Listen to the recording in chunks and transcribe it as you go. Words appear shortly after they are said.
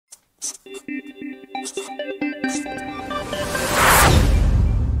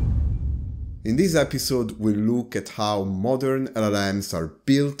In this episode, we'll look at how modern LLMs are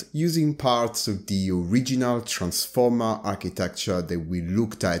built using parts of the original transformer architecture that we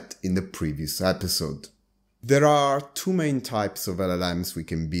looked at in the previous episode. There are two main types of LLMs we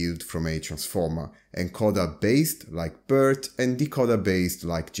can build from a transformer: encoder-based like BERT and decoder-based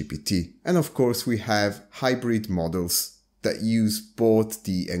like GPT. And of course, we have hybrid models that use both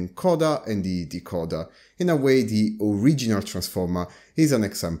the encoder and the decoder. In a way, the original transformer is an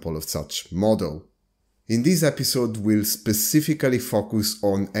example of such model. In this episode, we'll specifically focus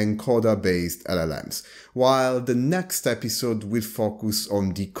on encoder-based LLMs, while the next episode will focus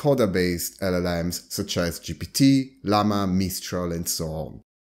on decoder-based LLMs such as GPT, Llama, Mistral, and so on.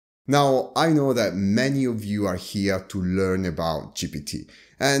 Now, I know that many of you are here to learn about GPT,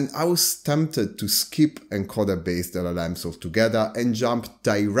 and I was tempted to skip encoder-based LLMs altogether and jump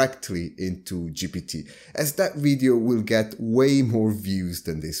directly into GPT, as that video will get way more views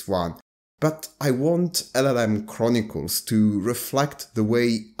than this one. But I want LLM Chronicles to reflect the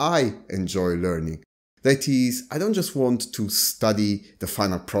way I enjoy learning. That is, I don't just want to study the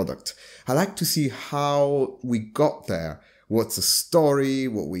final product. I like to see how we got there. What's the story,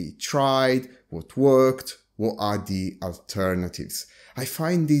 what we tried, what worked, what are the alternatives. I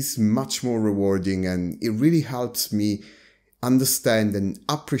find this much more rewarding, and it really helps me understand and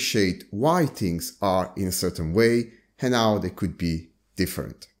appreciate why things are in a certain way and how they could be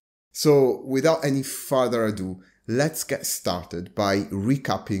different. So without any further ado, let's get started by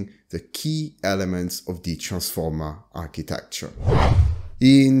recapping the key elements of the transformer architecture.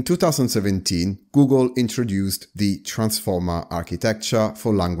 In 2017, Google introduced the transformer architecture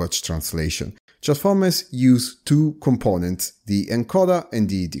for language translation. Transformers use two components, the encoder and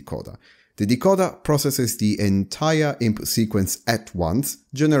the decoder. The decoder processes the entire input sequence at once,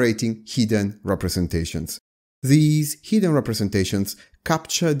 generating hidden representations. These hidden representations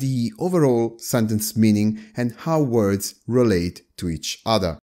capture the overall sentence meaning and how words relate to each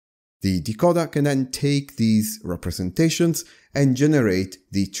other. The decoder can then take these representations and generate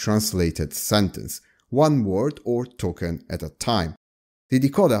the translated sentence, one word or token at a time. The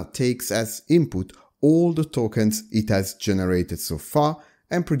decoder takes as input all the tokens it has generated so far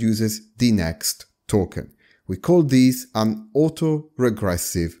and produces the next token. We call this an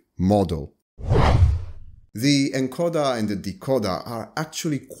autoregressive model. The encoder and the decoder are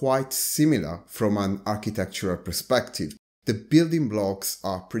actually quite similar from an architectural perspective. The building blocks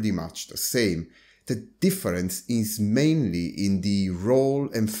are pretty much the same. The difference is mainly in the role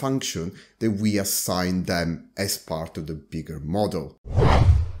and function that we assign them as part of the bigger model.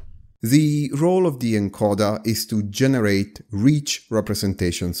 The role of the encoder is to generate rich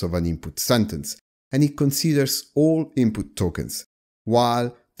representations of an input sentence, and it considers all input tokens,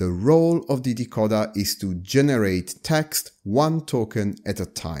 while the role of the decoder is to generate text one token at a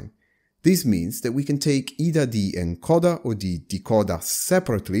time. This means that we can take either the encoder or the decoder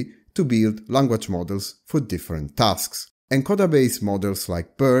separately to build language models for different tasks. Encoder-based models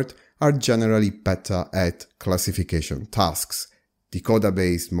like BERT are generally better at classification tasks.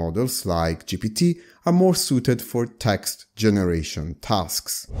 Decoder-based models like GPT are more suited for text generation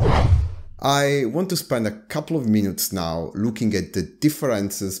tasks. I want to spend a couple of minutes now looking at the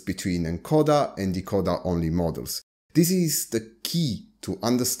differences between encoder and decoder-only models. This is the key to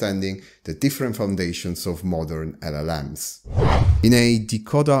understanding the different foundations of modern LLMs. In a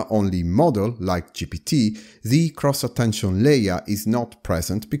decoder-only model like GPT, the cross-attention layer is not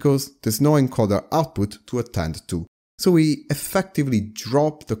present because there's no encoder output to attend to. So we effectively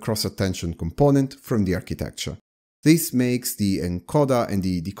drop the cross-attention component from the architecture. This makes the encoder and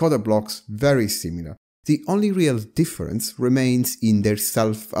the decoder blocks very similar. The only real difference remains in their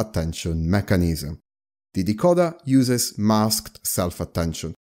self-attention mechanism. The decoder uses masked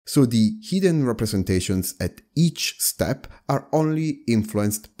self-attention, so the hidden representations at each step are only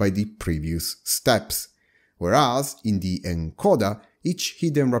influenced by the previous steps. Whereas in the encoder, each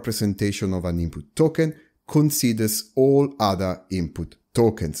hidden representation of an input token considers all other input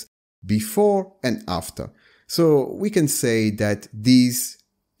tokens, before and after. So we can say that these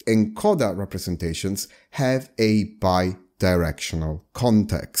encoder representations have a bidirectional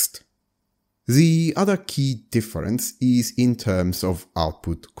context. The other key difference is in terms of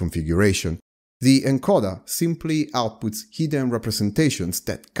output configuration. The encoder simply outputs hidden representations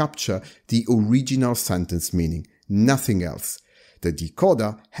that capture the original sentence meaning, nothing else. The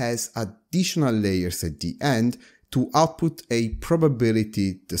decoder has additional layers at the end to output a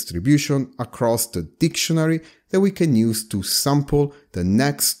probability distribution across the dictionary that we can use to sample the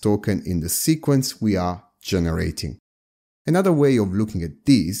next token in the sequence we are generating. Another way of looking at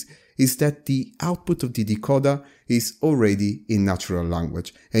this is that the output of the decoder is already in natural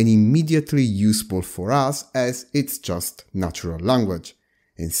language and immediately useful for us as it's just natural language.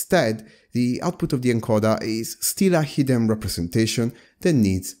 Instead, the output of the encoder is still a hidden representation that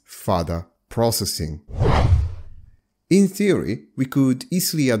needs further processing. In theory, we could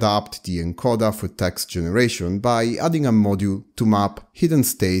easily adapt the encoder for text generation by adding a module to map hidden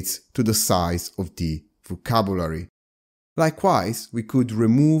states to the size of the vocabulary. Likewise, we could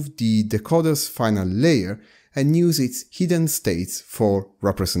remove the decoder's final layer and use its hidden states for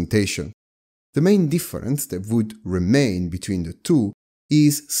representation. The main difference that would remain between the two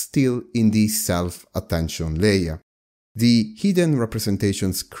is still in the self-attention layer. The hidden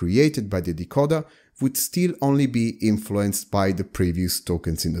representations created by the decoder would still only be influenced by the previous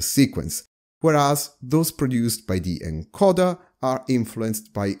tokens in the sequence, whereas those produced by the encoder are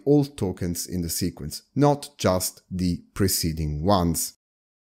influenced by all tokens in the sequence, not just the preceding ones.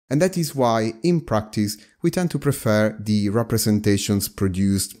 And that is why, in practice, we tend to prefer the representations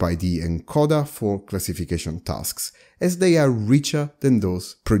produced by the encoder for classification tasks, as they are richer than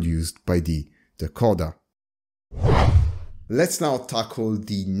those produced by the decoder. Let's now tackle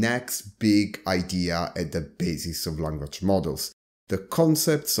the next big idea at the basis of language models, the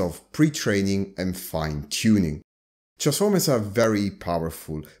concepts of pre-training and fine-tuning. Transformers are very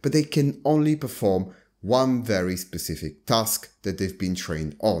powerful, but they can only perform one very specific task that they've been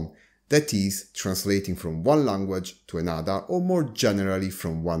trained on, that is, translating from one language to another, or more generally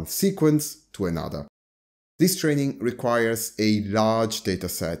from one sequence to another. This training requires a large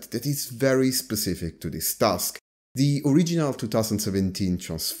dataset that is very specific to this task. The original 2017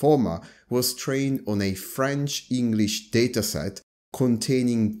 transformer was trained on a French-English dataset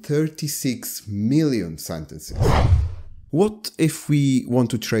containing 36 million sentences. What if we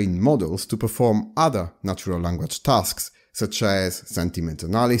want to train models to perform other natural language tasks, such as sentiment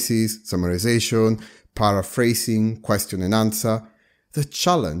analysis, summarization, paraphrasing, question and answer? The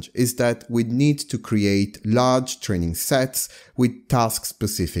challenge is that we need to create large training sets with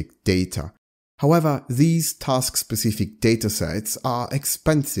task-specific data. However, these task-specific datasets are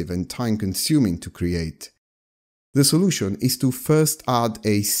expensive and time-consuming to create. The solution is to first add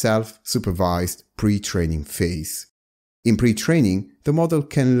a self-supervised pre-training phase. In pre-training, the model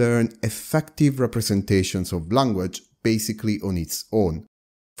can learn effective representations of language basically on its own.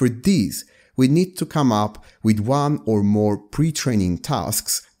 For this, we need to come up with one or more pre-training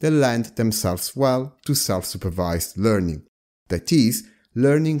tasks that lend themselves well to self-supervised learning. That is,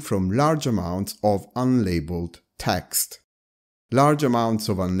 learning from large amounts of unlabeled text. Large amounts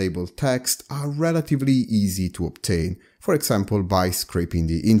of unlabeled text are relatively easy to obtain, for example by scraping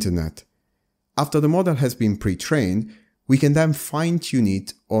the internet. After the model has been pre-trained, we can then fine-tune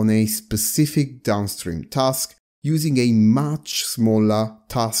it on a specific downstream task using a much smaller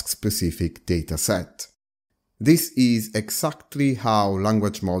task-specific dataset. This is exactly how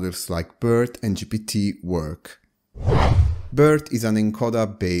language models like BERT and GPT work. BERT is an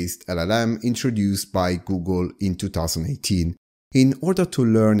encoder-based LLM introduced by Google in 2018. In order to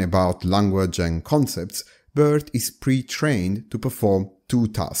learn about language and concepts, BERT is pre-trained to perform two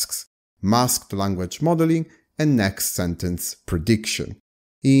tasks: masked language modeling and next sentence prediction.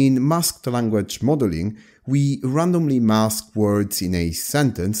 In masked language modeling, we randomly mask words in a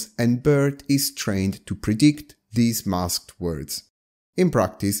sentence and BERT is trained to predict these masked words. In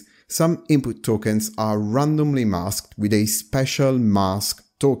practice, some input tokens are randomly masked with a special mask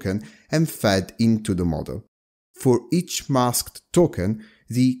token and fed into the model. For each masked token,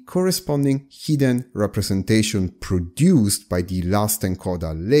 the corresponding hidden representation produced by the last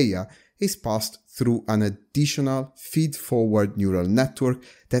encoder layer is passed through an additional feed-forward neural network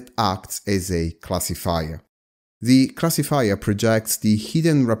that acts as a classifier. The classifier projects the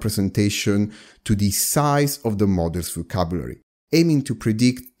hidden representation to the size of the model's vocabulary, aiming to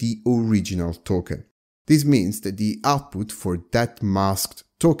predict the original token. This means that the output for that masked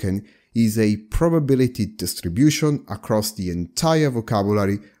token is a probability distribution across the entire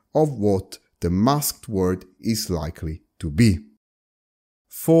vocabulary of what the masked word is likely to be.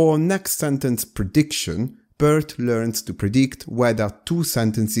 For next sentence prediction, BERT learns to predict whether two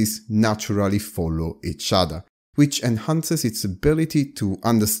sentences naturally follow each other, which enhances its ability to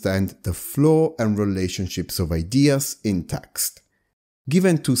understand the flow and relationships of ideas in text.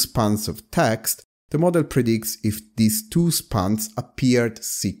 Given two spans of text, the model predicts if these two spans appeared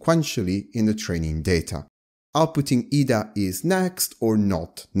sequentially in the training data, outputting either is next or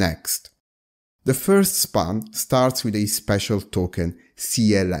not next. The first span starts with a special token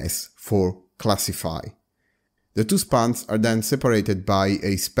CLS for classify. The two spans are then separated by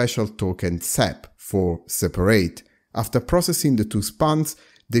a special token SEP for separate, After processing the two spans,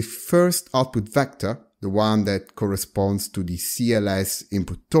 the first output vector, the one that corresponds to the CLS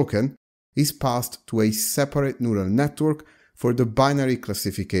input token, is passed to a separate neural network for the binary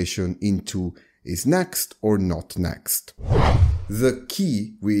classification into is next or not next. The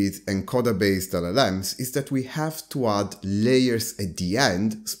key with encoder-based LLMs is that we have to add layers at the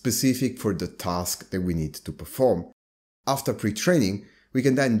end specific for the task that we need to perform. After pre-training, we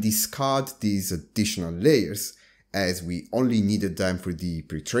can then discard these additional layers, as we only needed them for the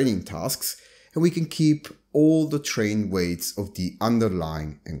pre-training tasks, and we can keep all the trained weights of the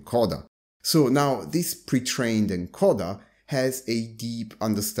underlying encoder. So now this pre-trained encoder has a deep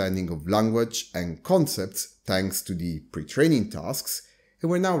understanding of language and concepts thanks to the pre-training tasks, and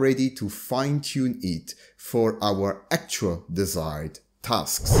we're now ready to fine-tune it for our actual desired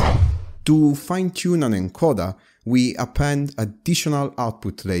tasks. To fine-tune an encoder, we append additional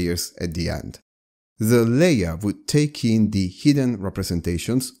output layers at the end. The layer would take in the hidden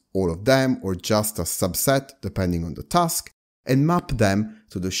representations, all of them or just a subset depending on the task, and map them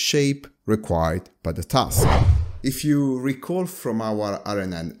to the shape required by the task. If you recall from our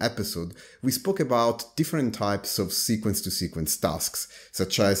RNN episode, we spoke about different types of sequence-to-sequence tasks,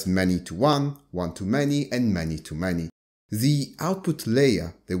 such as many-to-one, one-to-many, and many-to-many. The output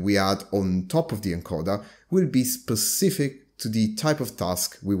layer that we add on top of the encoder will be specific to the type of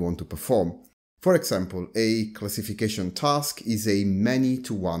task we want to perform. For example, a classification task is a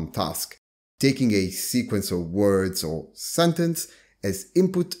many-to-one task, taking a sequence of words or sentence as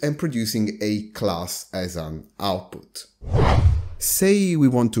input and producing a class as an output. Say we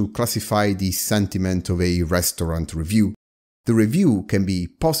want to classify the sentiment of a restaurant review. The review can be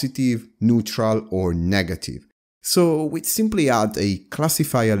positive, neutral, or negative. So we'd simply add a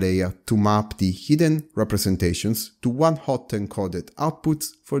classifier layer to map the hidden representations to one-hot encoded outputs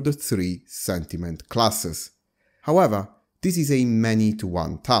for the three sentiment classes. However, this is a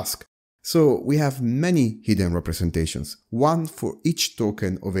many-to-one task. So we have many hidden representations, one for each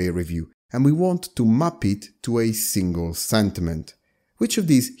token of a review, and we want to map it to a single sentiment. Which of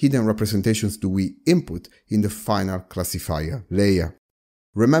these hidden representations do we input in the final classifier layer?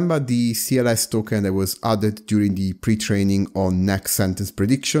 Remember the CLS token that was added during the pre-training on next sentence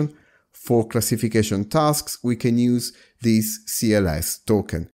prediction? For classification tasks, we can use this CLS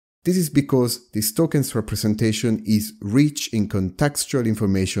token. This is because this token's representation is rich in contextual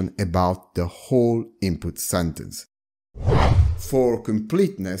information about the whole input sentence. For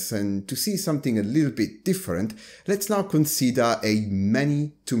completeness and to see something a little bit different, let's now consider a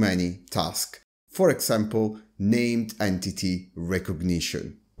many-to-many task. For example, named entity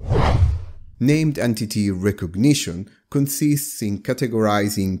recognition. Named entity recognition consists in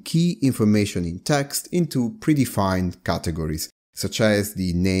categorizing key information in text into predefined categories, such as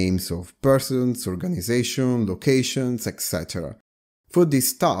the names of persons, organizations, locations, etc. For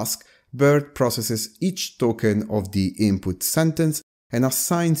this task, BERT processes each token of the input sentence and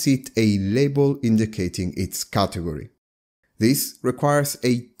assigns it a label indicating its category. This requires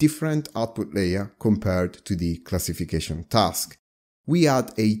a different output layer compared to the classification task. We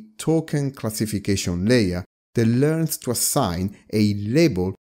add a token classification layer that learns to assign a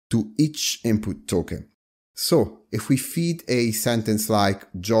label to each input token. So, if we feed a sentence like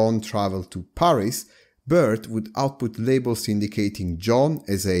John traveled to Paris, BERT would output labels indicating John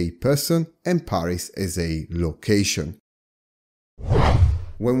as a person and Paris as a location.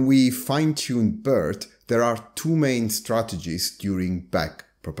 When we fine-tune BERT, there are two main strategies during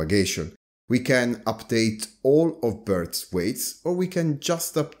backpropagation. We can update all of BERT's weights, or we can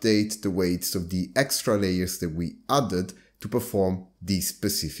just update the weights of the extra layers that we added to perform this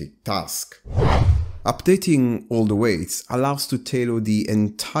specific task. Updating all the weights allows to tailor the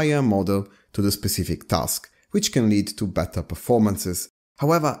entire model to the specific task, which can lead to better performances.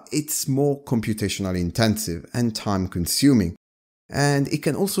 However, it's more computationally intensive and time-consuming, and it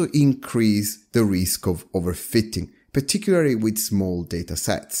can also increase the risk of overfitting, particularly with small data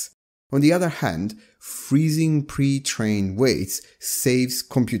sets. On the other hand, freezing pre-trained weights saves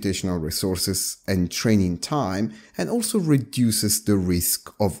computational resources and training time and also reduces the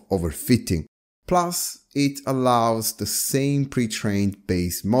risk of overfitting. Plus, it allows the same pre-trained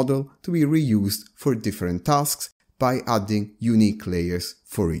base model to be reused for different tasks by adding unique layers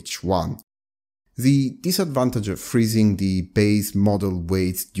for each one. The disadvantage of freezing the base model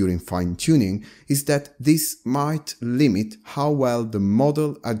weights during fine-tuning is that this might limit how well the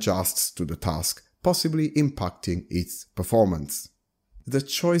model adjusts to the task, possibly impacting its performance. the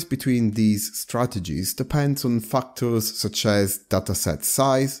choice between these strategies depends on factors such as dataset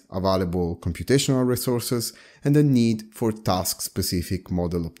size, available computational resources, and the need for task-specific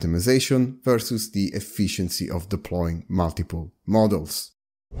model optimization versus the efficiency of deploying multiple models.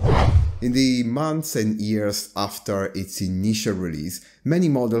 In the months and years after its initial release, many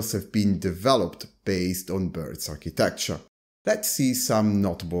models have been developed based on BERT's architecture. Let's see some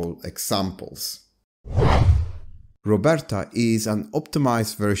notable examples. RoBERTa is an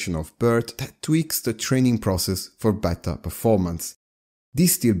optimized version of BERT that tweaks the training process for better performance.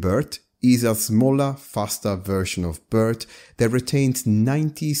 DilstilBERT is a smaller, faster version of BERT that retains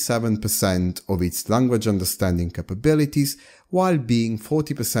 97% of its language understanding capabilities while being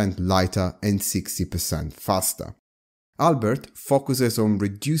 40% lighter and 60% faster. Albert focuses on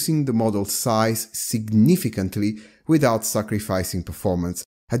reducing the model size significantly without sacrificing performance,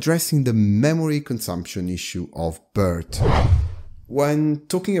 addressing the memory consumption issue of BERT. When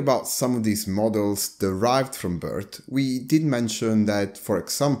talking about some of these models derived from BERT, we did mention that, for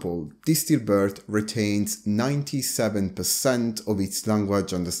example, DilstilBERT retains 97% of its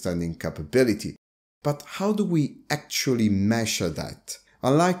language understanding capability. But how do we actually measure that?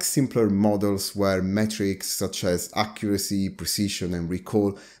 Unlike simpler models where metrics such as accuracy, precision, and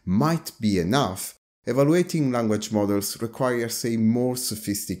recall might be enough, evaluating language models requires a more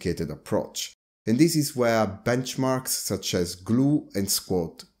sophisticated approach. And this is where benchmarks such as GLUE and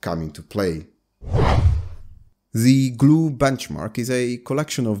SQuAD come into play. The GLUE benchmark is a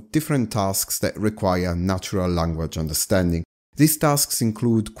collection of different tasks that require natural language understanding. These tasks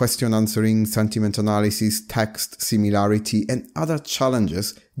include question answering, sentiment analysis, text similarity, and other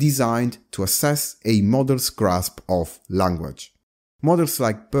challenges designed to assess a model's grasp of language. Models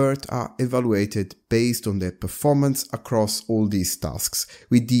like BERT are evaluated based on their performance across all these tasks,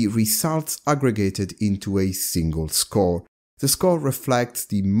 with the results aggregated into a single score. The score reflects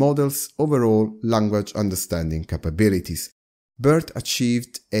the model's overall language understanding capabilities. BERT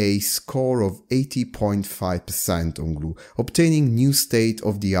achieved a score of 80.5% on GLUE, obtaining new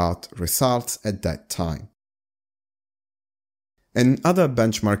state-of-the-art results at that time. Another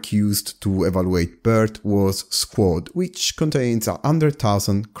benchmark used to evaluate BERT was SQuAD, which contains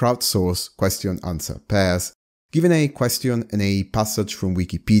 100,000 crowdsourced question-answer pairs. Given a question and a passage from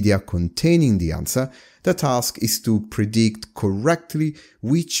Wikipedia containing the answer, the task is to predict correctly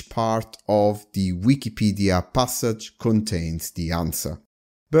which part of the Wikipedia passage contains the answer.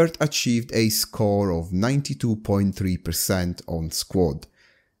 BERT achieved a score of 92.3% on SQuAD.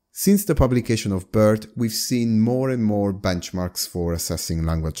 Since the publication of BERT, we've seen more and more benchmarks for assessing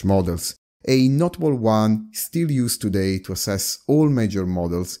language models. A notable one still used today to assess all major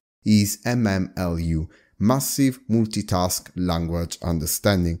models is MMLU, Massive Multitask Language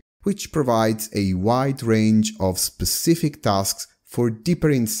Understanding, which provides a wide range of specific tasks for deeper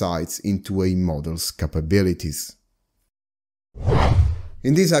insights into a model's capabilities.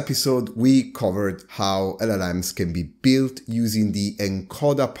 In this episode, we covered how LLMs can be built using the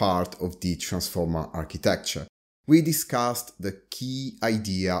encoder part of the transformer architecture. We discussed the key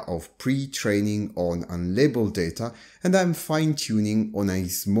idea of pre-training on unlabeled data and then fine-tuning on a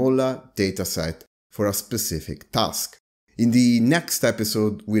smaller dataset for a specific task. In the next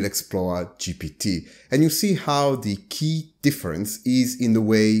episode, we'll explore GPT, and you'll see how the key difference is in the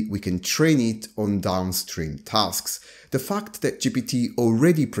way we can train it on downstream tasks. The fact that GPT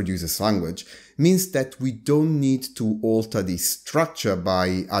already produces language means that we don't need to alter the structure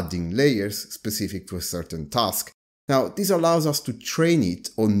by adding layers specific to a certain task. Now, this allows us to train it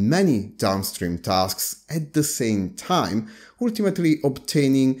on many downstream tasks at the same time, ultimately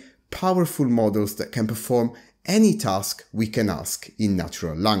obtaining powerful models that can perform any task we can ask in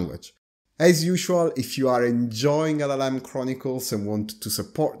natural language. As usual, if you are enjoying LLM Chronicles and want to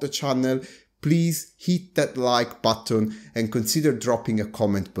support the channel, please hit that like button and consider dropping a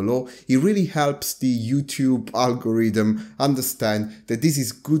comment below. It really helps the YouTube algorithm understand that this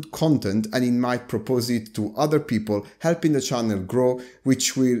is good content and it might propose it to other people, helping the channel grow,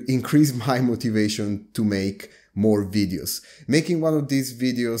 which will increase my motivation to make more videos. Making one of these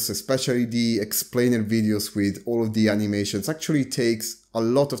videos, especially the explainer videos with all of the animations, actually takes a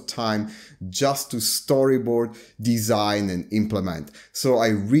lot of time just to storyboard, design, and implement. So I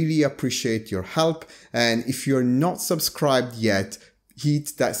really appreciate your help. And if you're not subscribed yet,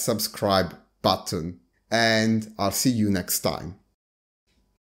 hit that subscribe button. And I'll see you next time.